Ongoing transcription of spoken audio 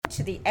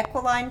to the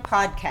Equiline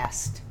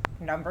Podcast,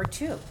 number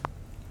 2.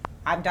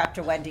 I'm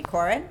Dr. Wendy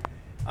Corin.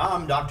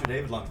 I'm Dr.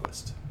 David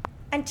Lundquist.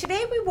 And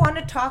today we want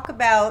to talk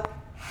about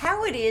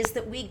how it is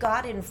that we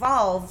got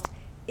involved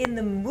in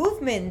the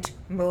movement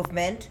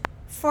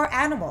for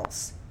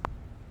animals.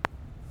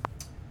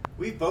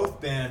 We've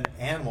both been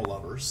animal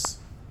lovers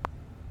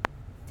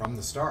from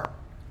the start.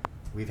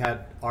 We've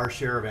had our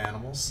share of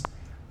animals.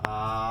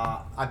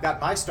 I've got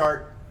my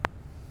start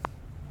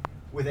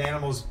with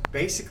animals,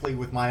 basically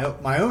with my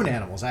own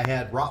animals. I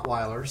had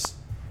Rottweilers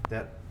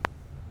that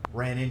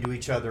ran into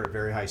each other at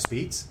very high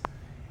speeds.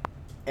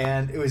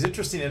 And it was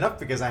interesting enough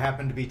because I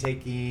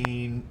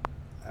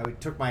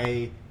took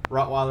my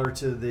Rottweiler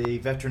to the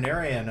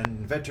veterinarian,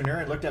 and the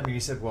veterinarian looked at me and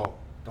he said, "Well,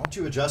 don't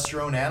you adjust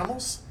your own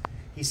animals?"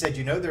 He said,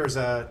 "You know, there's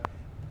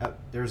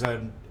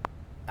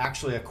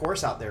actually a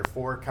course out there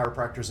for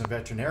chiropractors and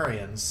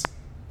veterinarians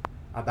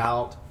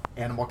about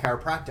animal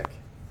chiropractic."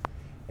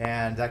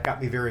 And that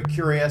got me very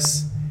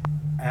curious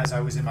as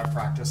I was in my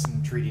practice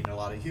and treating a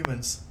lot of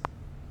humans.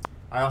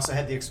 I also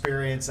had the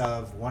experience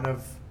of one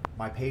of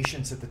my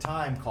patients at the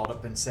time called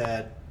up and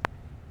said,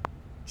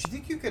 "Do you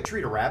think you could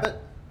treat a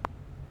rabbit?"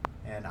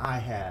 And I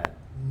had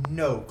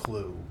no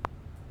clue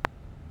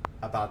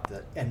about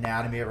the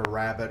anatomy of a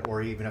rabbit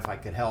or even if I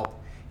could help.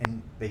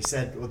 And they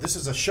said, "Well, this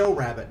is a show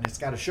rabbit and it's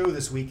got a show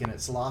this week and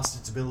it's lost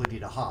its ability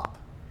to hop."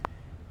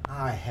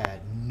 I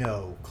had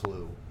no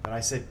clue. But I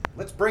said,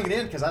 "Let's bring it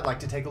in because I'd like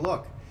to take a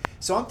look."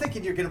 So I'm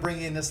thinking you're going to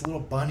bring in this little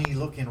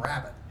bunny-looking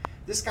rabbit.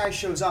 This guy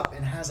shows up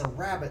and has a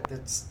rabbit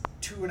that's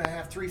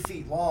 2.5, 3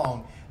 feet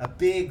long, a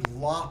big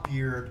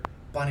lop-eared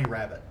bunny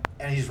rabbit.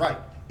 And he's right.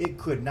 It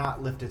could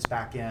not lift its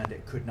back end.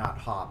 It could not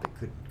hop. It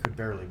could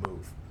barely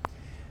move.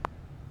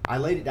 I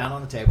laid it down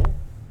on the table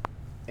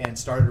and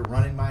started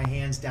running my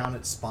hands down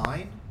its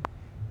spine.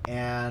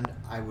 And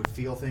I would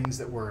feel things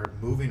that were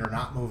moving or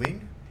not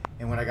moving.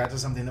 And when I got to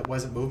something that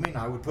wasn't moving,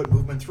 I would put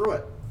movement through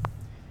it.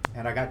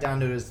 And I got down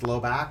to his low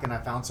back and I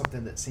found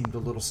something that seemed a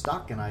little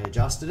stuck and I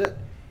adjusted it.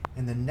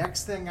 And the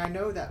next thing I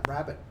know, that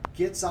rabbit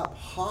gets up,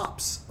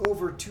 hops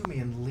over to me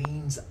and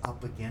leans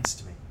up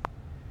against me.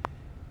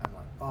 I'm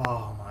like,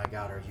 "Oh my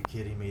God, are you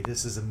kidding me?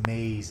 This is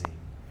amazing."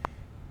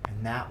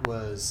 And that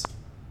was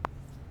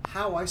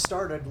how I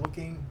started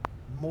looking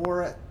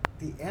more at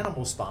the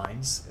animal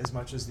spines as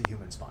much as the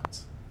human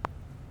spines.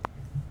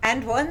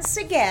 And once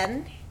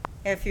again,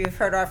 if you've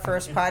heard our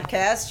first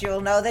podcast,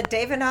 you'll know that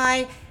Dave and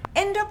I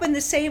end up in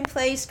the same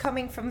place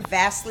coming from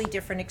vastly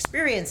different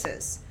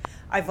experiences.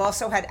 I've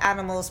also had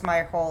animals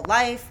my whole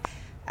life,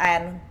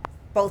 and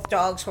both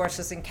dogs,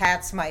 horses, and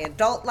cats my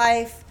adult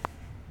life.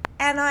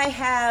 And I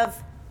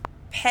have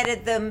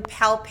petted them,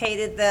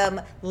 palpated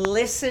them,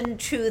 listened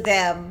to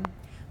them.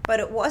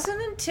 But it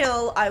wasn't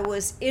until I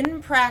was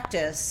in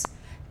practice,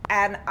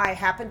 and I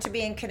happened to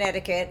be in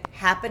Connecticut,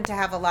 happened to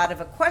have a lot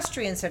of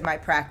equestrians in my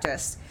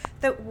practice,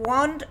 that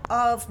one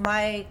of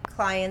my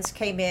clients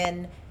came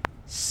in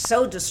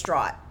so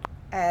distraught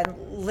and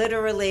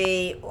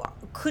literally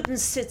couldn't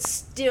sit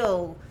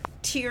still,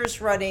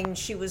 tears running.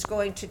 She was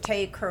going to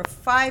take her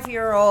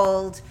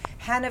 5-year-old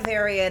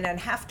Hanoverian and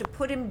have to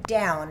put him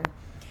down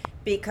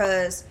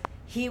because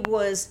he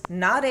was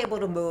not able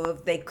to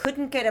move. They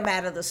couldn't get him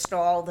out of the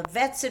stall. The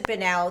vets had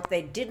been out.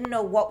 They didn't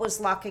know what was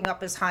locking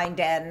up his hind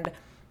end.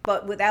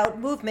 But without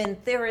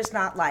movement, there is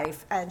not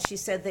life. And she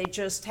said they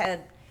just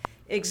had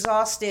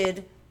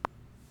exhausted.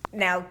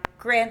 Now,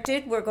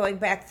 granted, we're going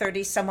back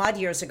 30 some odd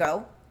years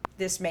ago.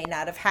 This may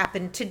not have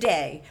happened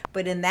today.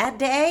 But in that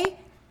day,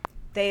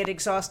 they had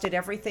exhausted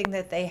everything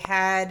that they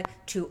had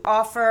to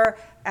offer.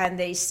 And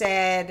they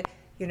said,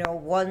 you know,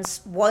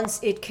 once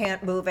it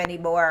can't move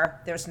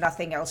anymore, there's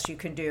nothing else you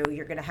can do.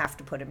 You're going to have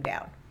to put him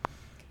down.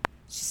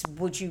 She said,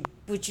 would you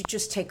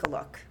just take a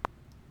look?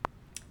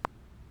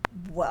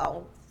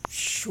 Well,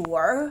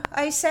 sure,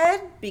 I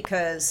said,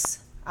 because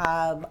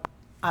I'm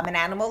an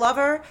animal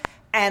lover,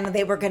 and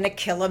they were going to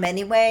kill him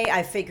anyway.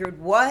 I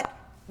figured, what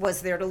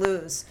was there to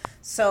lose?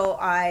 So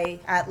I,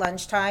 at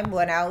lunchtime,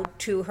 went out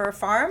to her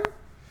farm,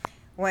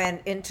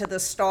 went into the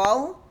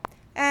stall,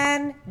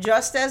 and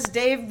just as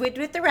Dave would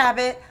with the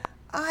rabbit,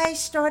 I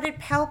started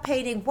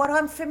palpating what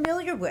I'm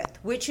familiar with,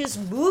 which is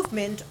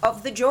movement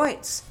of the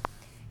joints.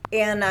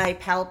 And I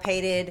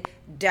palpated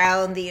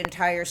down the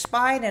entire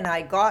spine, and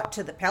I got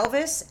to the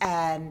pelvis,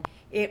 and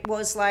it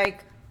was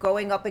like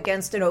going up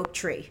against an oak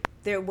tree.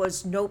 There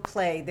was no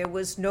play. There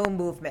was no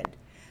movement.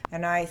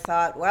 And I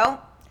thought,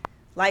 well,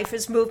 life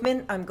is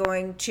movement. I'm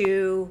going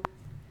to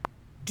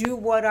do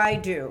what I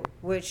do,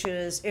 which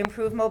is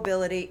improve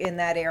mobility in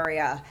that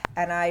area.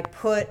 And I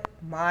put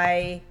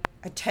my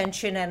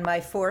attention and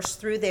my force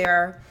through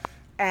there,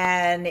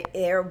 and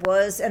there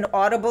was an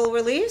audible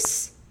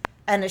release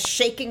and a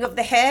shaking of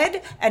the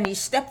head, and he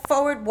stepped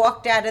forward,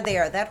 walked out of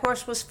there. That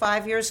horse was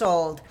 5 years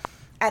old.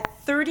 At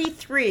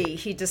 33,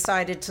 he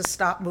decided to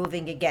stop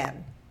moving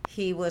again.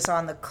 He was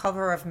on the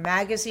cover of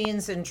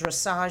magazines and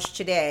Dressage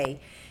Today.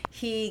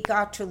 He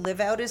got to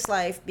live out his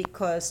life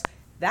because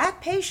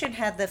that patient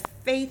had the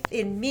faith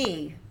in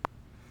me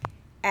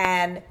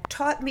and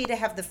taught me to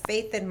have the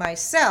faith in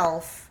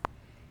myself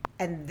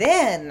And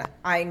then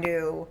I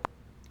knew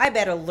I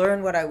better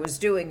learn what I was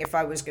doing if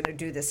I was going to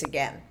do this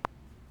again.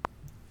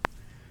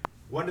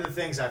 One of the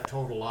things I've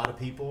told a lot of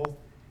people,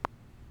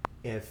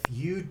 if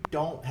you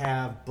don't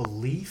have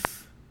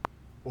belief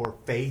or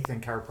faith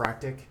in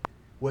chiropractic,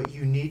 what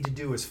you need to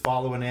do is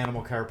follow an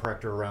animal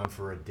chiropractor around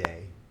for a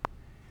day,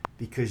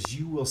 because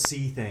you will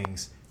see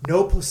things,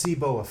 no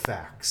placebo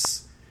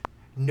effects,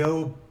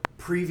 no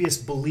previous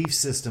belief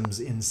systems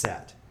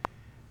inset.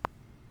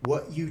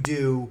 What you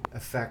do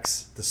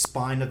affects the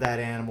spine of that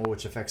animal,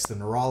 which affects the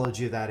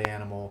neurology of that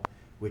animal,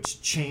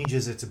 which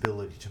changes its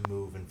ability to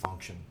move and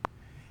function.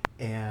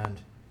 And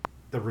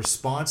the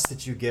response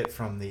that you get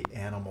from the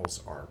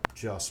animals are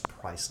just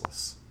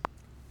priceless.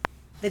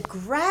 The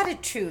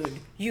gratitude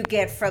you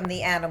get from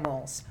the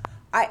animals.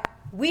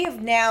 We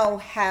now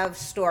have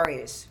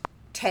stories,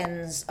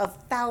 tens of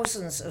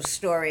thousands of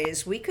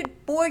stories. We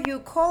could bore you.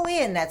 Call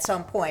in at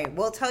some point.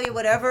 We'll tell you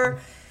whatever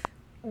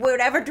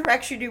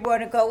direction you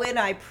want to go in.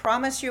 I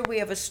promise you we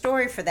have a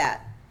story for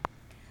that.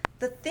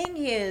 The thing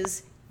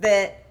is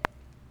that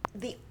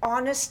the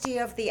honesty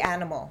of the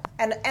animal,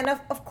 and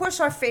of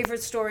course our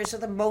favorite stories are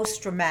the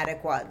most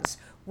dramatic ones,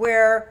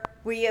 where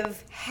we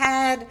have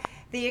had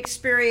the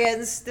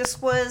experience.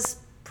 This was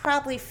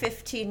probably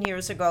 15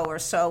 years ago or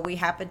so. We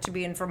happened to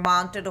be in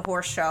Vermont at a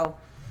horse show,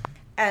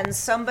 and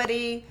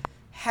somebody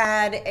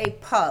had a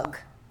pug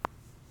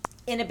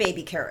in a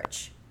baby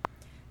carriage,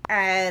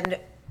 and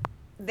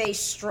they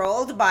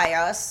strolled by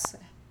us,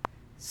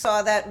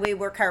 saw that we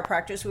were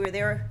chiropractors. We were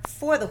there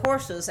for the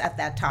horses at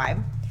that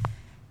time.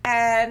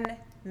 And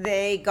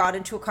they got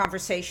into a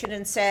conversation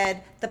and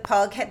said the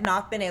pug had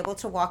not been able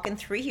to walk in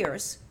 3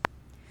 years.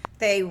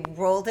 They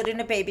rolled it in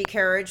a baby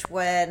carriage.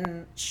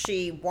 When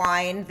she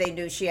whined, they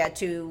knew she had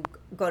to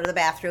go to the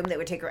bathroom. They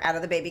would take her out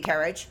of the baby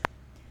carriage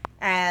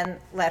and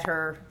let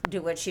her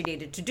do what she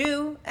needed to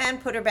do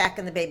and put her back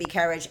in the baby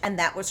carriage. And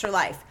that was her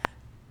life.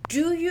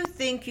 Do you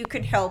think you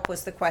could help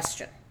was the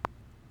question.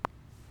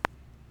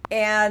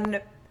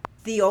 And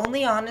the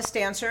only honest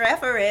answer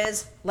ever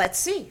is, let's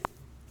see.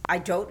 I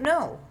don't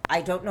know.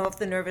 I don't know if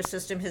the nervous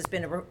system has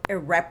been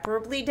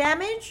irreparably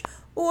damaged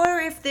or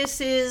if this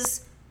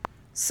is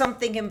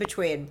something in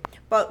between.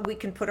 But we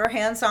can put our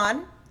hands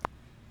on.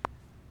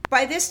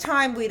 By this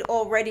time, we'd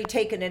already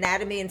taken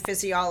anatomy and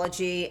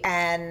physiology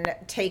and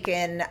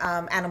taken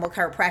animal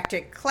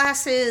chiropractic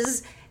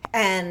classes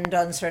and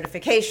done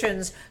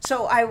certifications.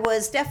 So I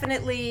was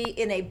definitely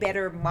in a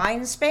better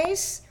mind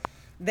space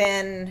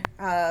than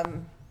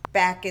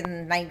back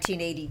in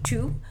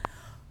 1982.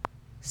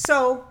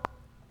 So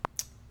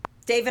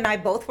Dave and I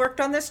both worked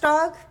on this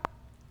dog.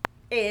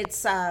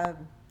 It's,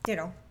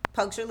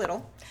 pugs are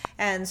little.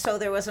 And so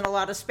there wasn't a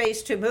lot of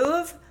space to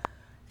move.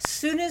 As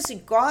soon as he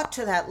got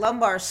to that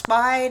lumbar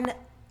spine,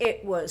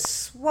 it was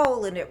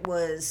swollen, it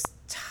was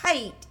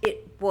tight,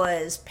 it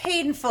was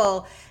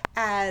painful,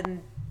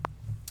 and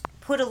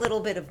put a little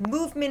bit of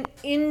movement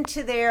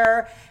into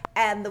there.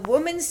 And the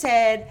woman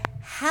said,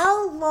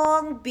 how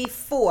long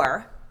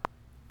before,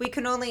 we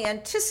can only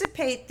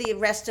anticipate the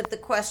rest of the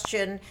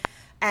question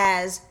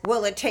as,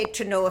 will it take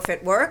to know if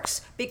it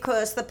works?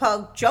 Because the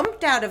pug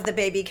jumped out of the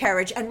baby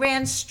carriage and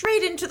ran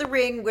straight into the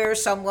ring where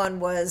someone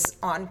was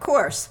on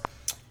course.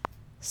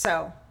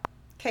 So,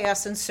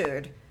 chaos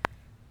ensued.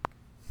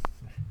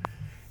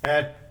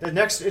 And the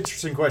next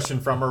interesting question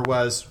from her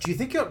was, do you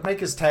think he'll make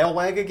his tail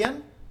wag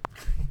again?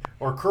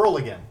 Or curl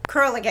again?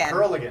 Curl again.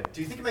 Curl again.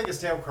 Do you think he'll make his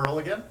tail curl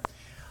again?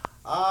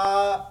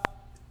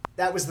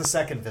 That was the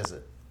second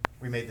visit.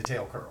 We made the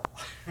tail curl.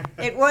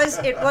 It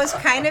was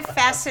kind of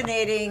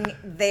fascinating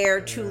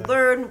there to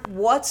learn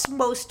what's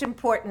most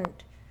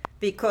important,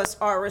 because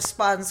our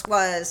response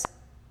was,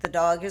 the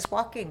dog is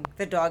walking,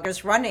 the dog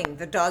is running,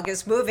 the dog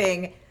is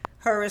moving.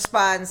 Her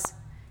response,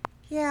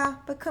 yeah,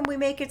 but can we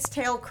make its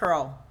tail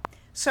curl?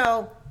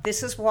 So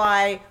this is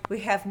why we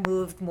have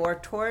moved more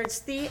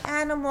towards the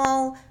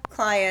animal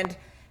client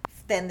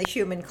than the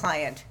human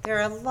client.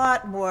 They're a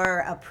lot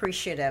more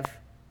appreciative.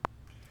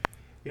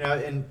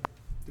 And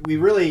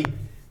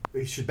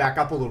we should back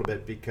up a little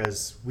bit,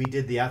 because we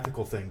did the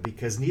ethical thing,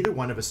 because neither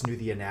one of us knew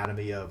the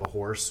anatomy of a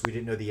horse. We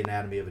didn't know the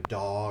anatomy of a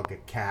dog, a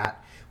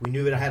cat. We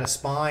knew it had a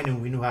spine,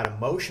 and we knew how to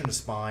motion a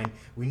spine.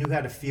 We knew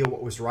how to feel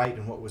what was right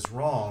and what was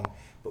wrong,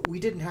 but we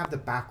didn't have the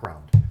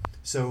background.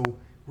 So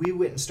we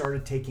went and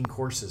started taking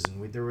courses,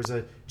 and there was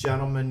a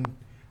gentleman,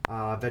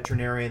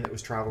 veterinarian, that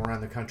was traveling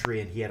around the country,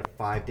 and he had a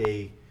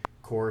 5-day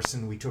course,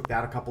 and we took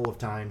that a couple of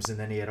times, and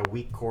then he had a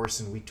week course,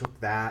 and we took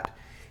that.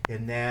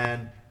 And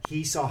then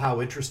he saw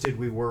how interested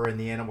we were in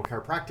the animal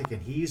chiropractic,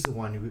 and he's the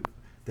one who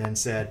then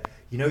said,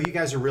 you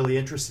guys are really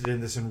interested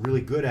in this and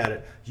really good at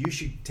it. You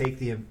should take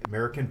the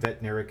American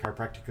Veterinary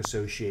Chiropractic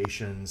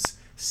Association's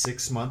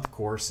 6-month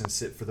course and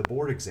sit for the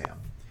board exam.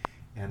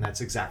 And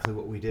that's exactly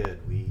what we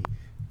did. We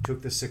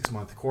took the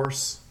 6-month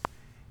course,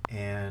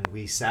 and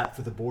we sat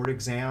for the board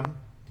exam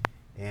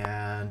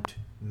and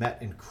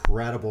met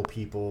incredible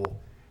people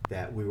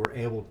that we were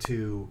able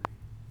to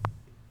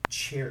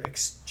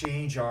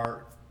exchange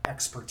our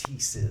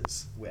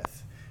expertises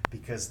with,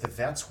 because the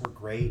vets were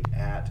great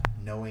at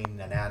knowing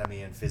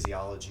anatomy and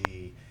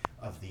physiology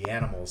of the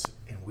animals,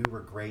 and we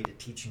were great at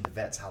teaching the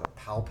vets how to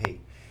palpate,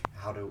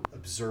 how to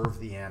observe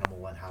the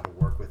animal, and how to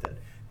work with it.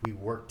 We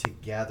worked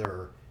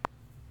together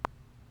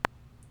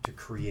to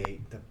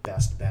create the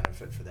best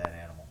benefit for that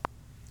animal.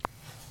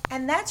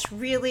 And that's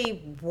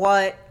really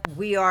what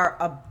we are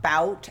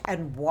about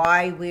and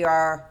why we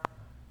are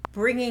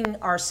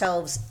bringing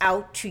ourselves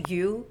out to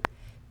you,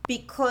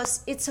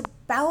 because it's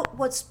about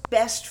what's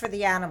best for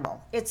the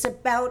animal. It's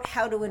about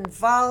how to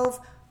involve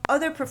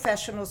other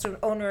professionals and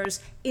owners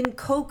in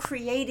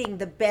co-creating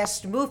the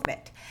best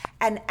movement.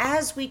 And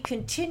as we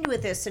continue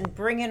with this and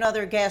bring in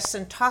other guests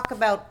and talk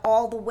about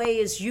all the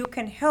ways you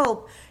can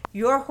help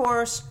your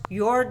horse,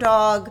 your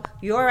dog,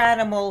 your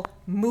animal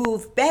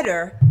move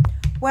better,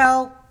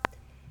 well,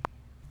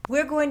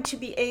 we're going to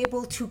be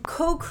able to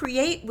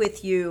co-create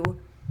with you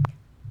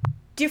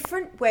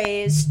different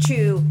ways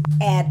to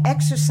add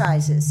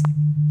exercises,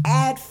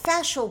 add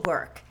fascial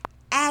work,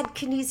 add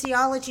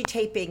kinesiology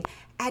taping,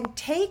 and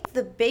take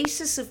the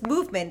basis of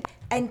movement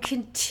and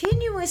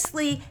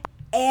continuously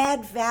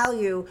add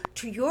value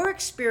to your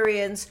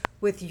experience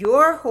with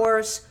your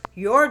horse,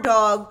 your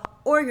dog,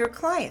 or your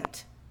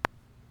client.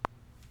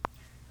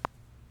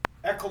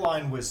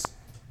 Echoline was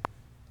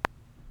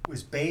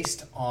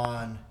based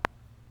on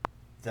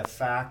the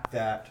fact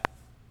that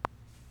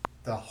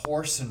the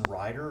horse and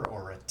rider,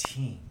 or a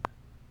team,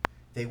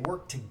 they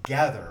work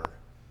together.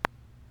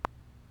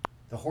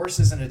 The horse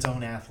isn't its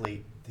own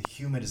athlete. The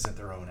human isn't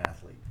their own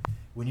athlete.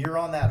 When you're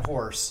on that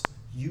horse,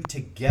 you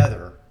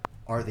together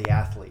are the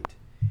athlete.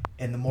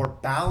 And the more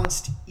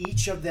balanced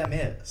each of them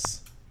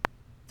is,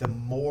 the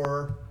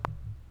more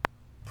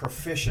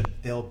proficient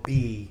they'll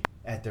be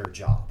at their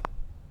job.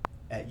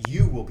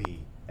 You will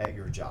be at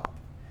your job.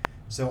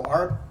 So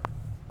our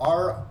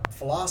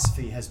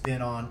philosophy has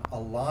been on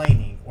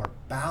aligning or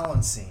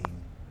balancing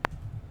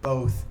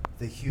both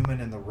the human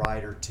and the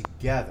rider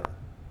together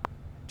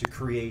to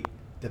create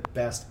the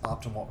best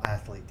optimal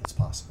athlete that's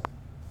possible.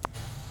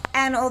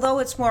 And although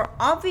it's more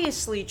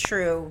obviously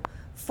true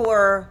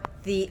for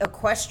the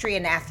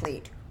equestrian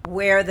athlete,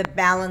 where the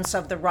balance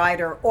of the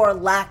rider or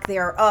lack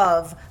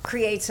thereof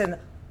creates an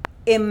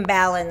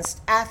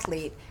imbalanced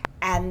athlete,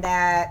 and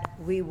that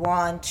we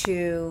want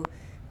to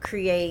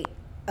create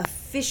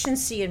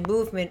efficiency in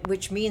movement,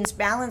 which means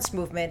balanced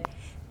movement.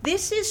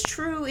 This is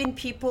true in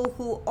people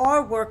who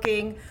are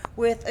working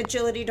with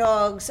agility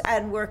dogs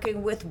and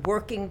working with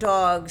working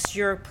dogs,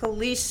 your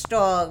police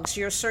dogs,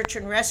 your search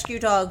and rescue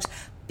dogs,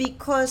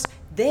 because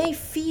they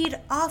feed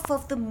off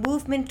of the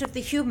movement of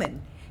the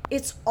human.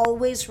 It's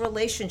always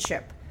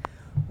relationship.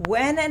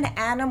 When an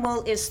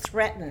animal is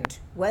threatened,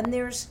 when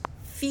there's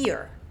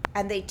fear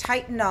and they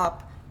tighten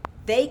up,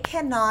 they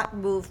cannot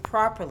move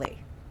properly.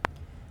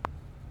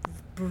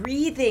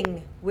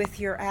 Breathing with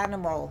your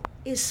animal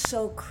is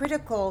so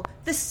critical.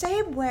 The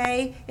same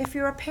way, if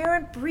you're a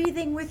parent,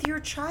 breathing with your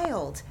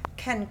child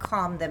can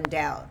calm them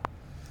down.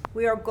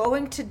 We are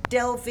going to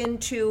delve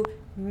into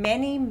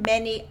many,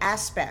 many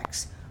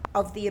aspects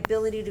of the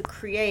ability to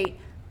create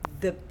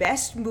the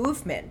best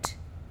movement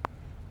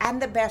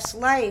and the best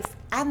life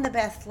and the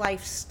best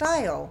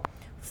lifestyle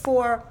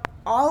for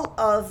all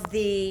of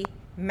the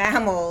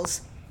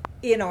mammals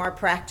in our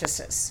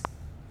practices.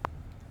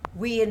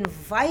 We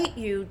invite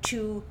you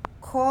to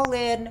call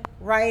in,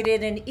 write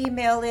in, and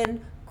email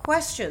in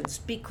questions,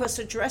 because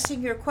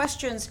addressing your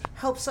questions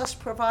helps us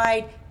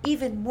provide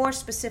even more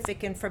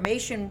specific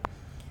information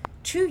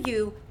to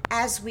you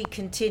as we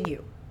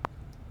continue.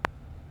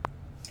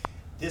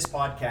 This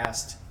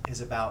podcast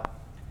is about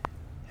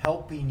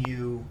helping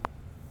you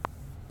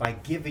by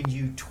giving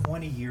you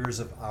 20 years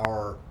of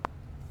our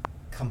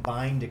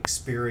combined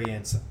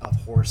experience of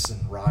horse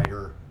and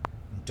rider,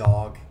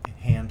 dog and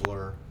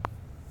handler,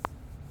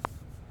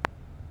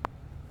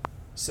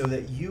 so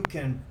that you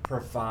can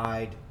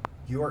provide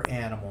your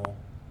animal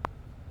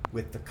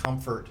with the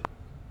comfort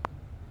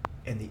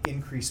and the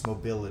increased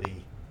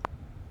mobility,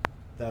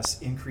 thus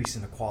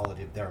increasing the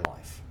quality of their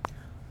life.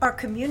 Our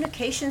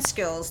communication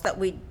skills that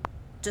we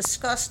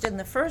discussed in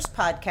the first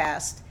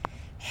podcast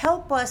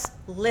help us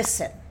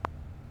listen.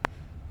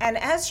 And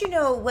as you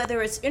know,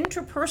 whether it's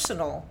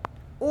interpersonal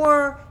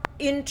or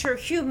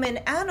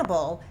interhuman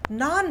animal,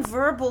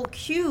 nonverbal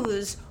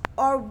cues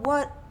are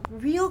what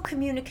real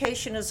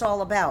communication is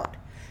all about.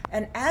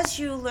 And as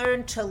you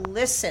learn to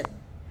listen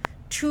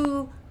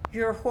to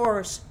your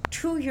horse,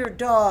 to your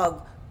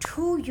dog,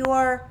 to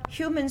your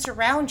humans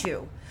around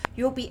you,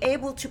 you'll be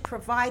able to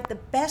provide the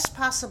best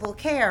possible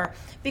care,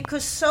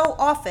 because so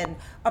often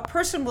a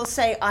person will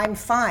say, "I'm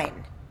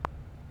fine."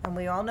 And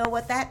we all know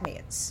what that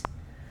means.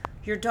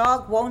 Your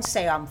dog won't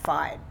say, "I'm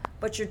fine,"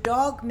 but your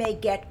dog may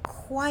get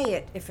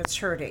quiet if it's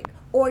hurting,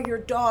 or your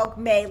dog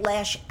may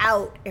lash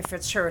out if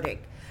it's hurting.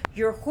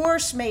 Your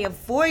horse may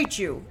avoid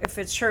you if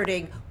it's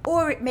hurting,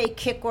 or it may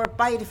kick or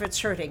bite if it's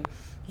hurting.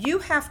 You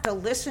have to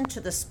listen to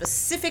the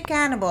specific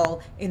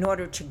animal in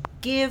order to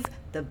give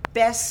the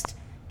best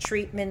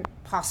treatment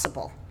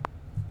possible.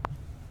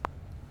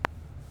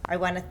 I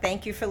want to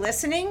thank you for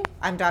listening.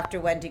 I'm Dr.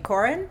 Wendy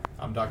Corin.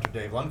 I'm Dr.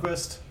 Dave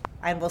Lundquist.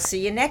 And we'll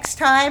see you next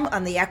time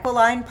on the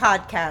Equiline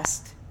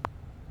Podcast.